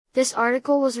This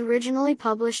article was originally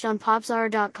published on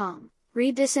popzara.com.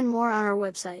 Read this and more on our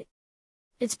website.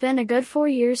 It's been a good 4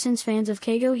 years since fans of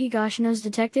Keigo Higashino's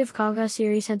Detective Kaga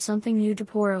series had something new to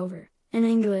pore over. In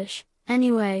English,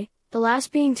 anyway, the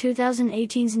last being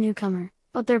 2018's Newcomer.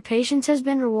 But their patience has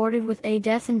been rewarded with A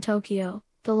Death in Tokyo,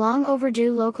 the long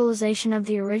overdue localization of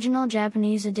the original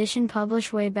Japanese edition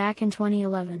published way back in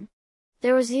 2011.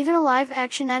 There was even a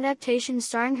live-action adaptation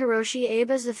starring Hiroshi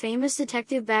Abe as the famous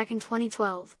detective back in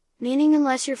 2012, meaning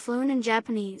unless you're fluent in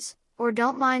Japanese, or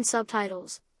don't mind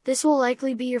subtitles, this will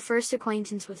likely be your first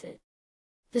acquaintance with it.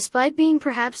 Despite being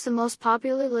perhaps the most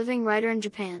popular living writer in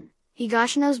Japan,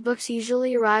 Higashino's books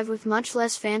usually arrive with much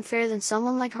less fanfare than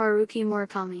someone like Haruki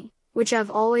Murakami, which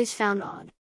I've always found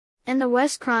odd. In the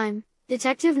West, crime,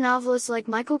 detective novelists like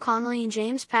Michael Connelly and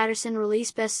James Patterson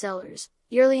release bestsellers,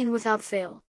 yearly and without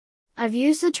fail. I've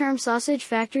used the term sausage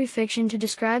factory fiction to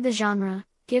describe the genre,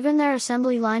 given their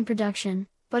assembly line production,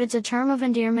 but it's a term of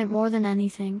endearment more than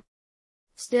anything.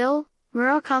 Still,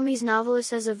 Murakami's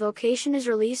novelist as a vocation is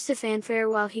released to fanfare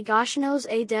while Higashino's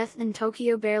A Death in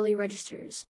Tokyo barely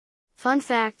registers. Fun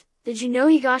fact, did you know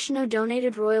Higashino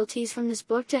donated royalties from this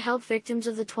book to help victims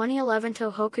of the 2011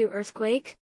 Tohoku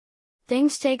earthquake?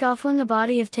 Things take off when the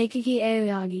body of Takeki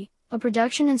Aoyagi, a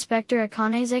production inspector at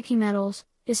Kanezaki Metals,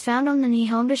 is found on the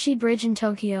Nihonbashi Bridge in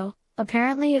Tokyo,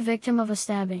 apparently a victim of a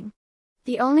stabbing.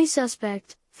 The only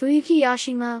suspect, Fuyuki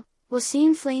Yashima, was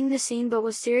seen fleeing the scene but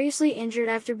was seriously injured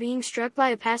after being struck by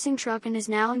a passing truck and is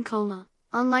now in coma,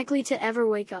 unlikely to ever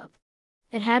wake up.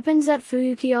 It happens that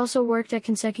Fuyuki also worked at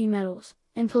Kanseki Metals,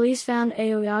 and police found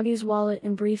Aoyagi's wallet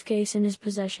and briefcase in his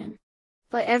possession.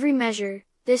 By every measure,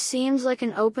 this seems like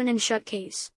an open and shut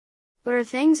case. But are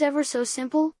things ever so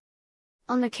simple?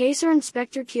 On the case are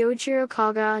Inspector Kyoichiro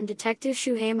Kaga and Detective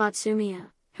Shuhei Matsumiya,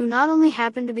 who not only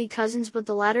happen to be cousins but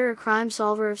the latter a crime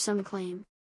solver of some acclaim.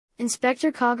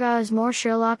 Inspector Kaga is more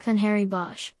Sherlock than Harry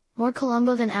Bosch, more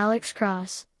Columbo than Alex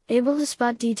Cross, able to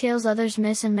spot details others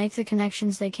miss and make the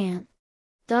connections they can't.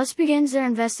 Thus begins their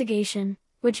investigation,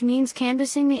 which means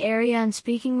canvassing the area and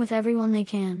speaking with everyone they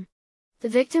can. The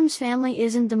victim's family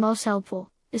isn't the most helpful,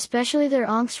 especially their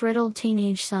angst-riddled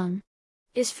teenage son.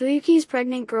 Is Fuyuki's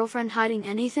pregnant girlfriend hiding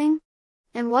anything?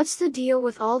 And what's the deal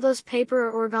with all those paper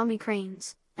or origami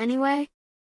cranes, anyway?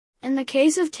 In the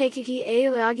case of Takeki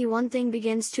Aoyagi, one thing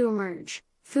begins to emerge.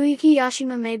 Fuyuki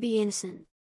Yashima may be innocent.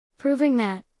 Proving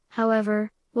that,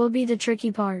 however, will be the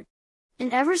tricky part.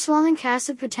 An ever-swelling cast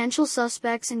of potential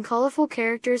suspects and colorful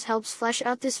characters helps flesh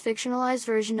out this fictionalized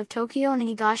version of Tokyo, and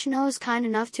Higashino is kind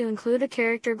enough to include a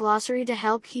character glossary to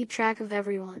help keep track of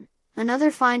everyone.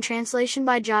 Another fine translation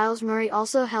by Giles Murray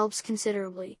also helps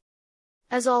considerably.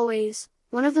 As always,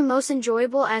 one of the most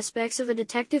enjoyable aspects of a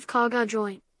Detective Kaga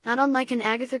joint, not unlike an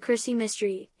Agatha Christie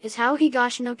mystery, is how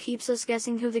Higashino keeps us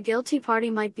guessing who the guilty party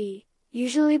might be,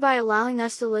 usually by allowing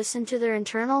us to listen to their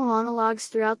internal monologues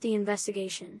throughout the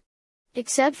investigation.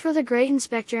 Except for the great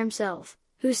inspector himself,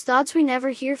 whose thoughts we never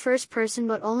hear first person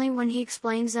but only when he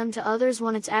explains them to others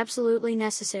when it's absolutely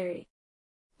necessary.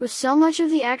 With so much of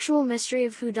the actual mystery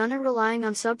of whodunit relying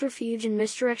on subterfuge and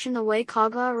misdirection, the way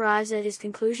Kaga arrives at his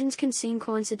conclusions can seem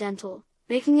coincidental,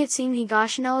 making it seem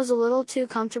Higashino is a little too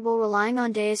comfortable relying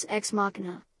on deus ex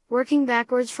machina, working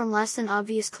backwards from less than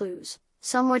obvious clues,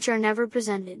 some which are never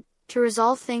presented, to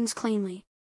resolve things cleanly.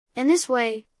 In this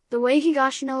way, the way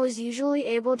Higashino is usually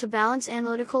able to balance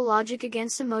analytical logic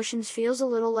against emotions feels a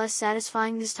little less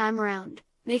satisfying this time around,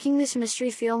 making this mystery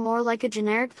feel more like a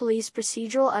generic police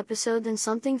procedural episode than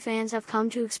something fans have come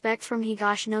to expect from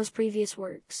Higashino's previous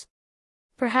works.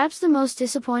 Perhaps the most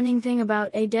disappointing thing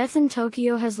about A Death in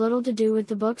Tokyo has little to do with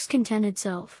the book's content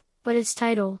itself, but its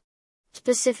title.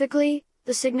 Specifically,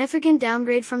 the significant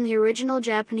downgrade from the original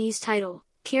Japanese title,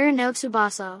 Kirin no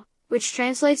Tsubasa, which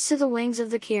translates to The Wings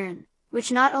of the Kirin,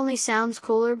 which not only sounds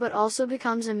cooler but also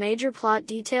becomes a major plot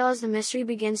detail as the mystery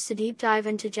begins to deep dive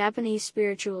into Japanese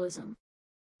spiritualism.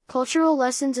 Cultural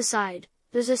lessons aside,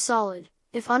 there's a solid,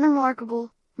 if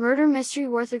unremarkable, murder mystery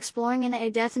worth exploring in A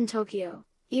Death in Tokyo,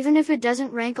 even if it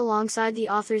doesn't rank alongside the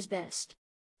author's best.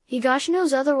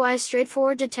 Higashino's otherwise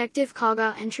straightforward Detective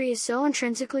Kaga entry is so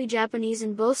intrinsically Japanese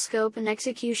in both scope and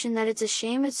execution that it's a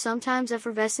shame its sometimes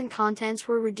effervescent contents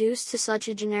were reduced to such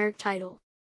a generic title.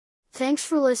 Thanks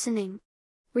for listening.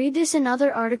 Read this and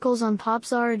other articles on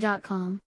popzara.com.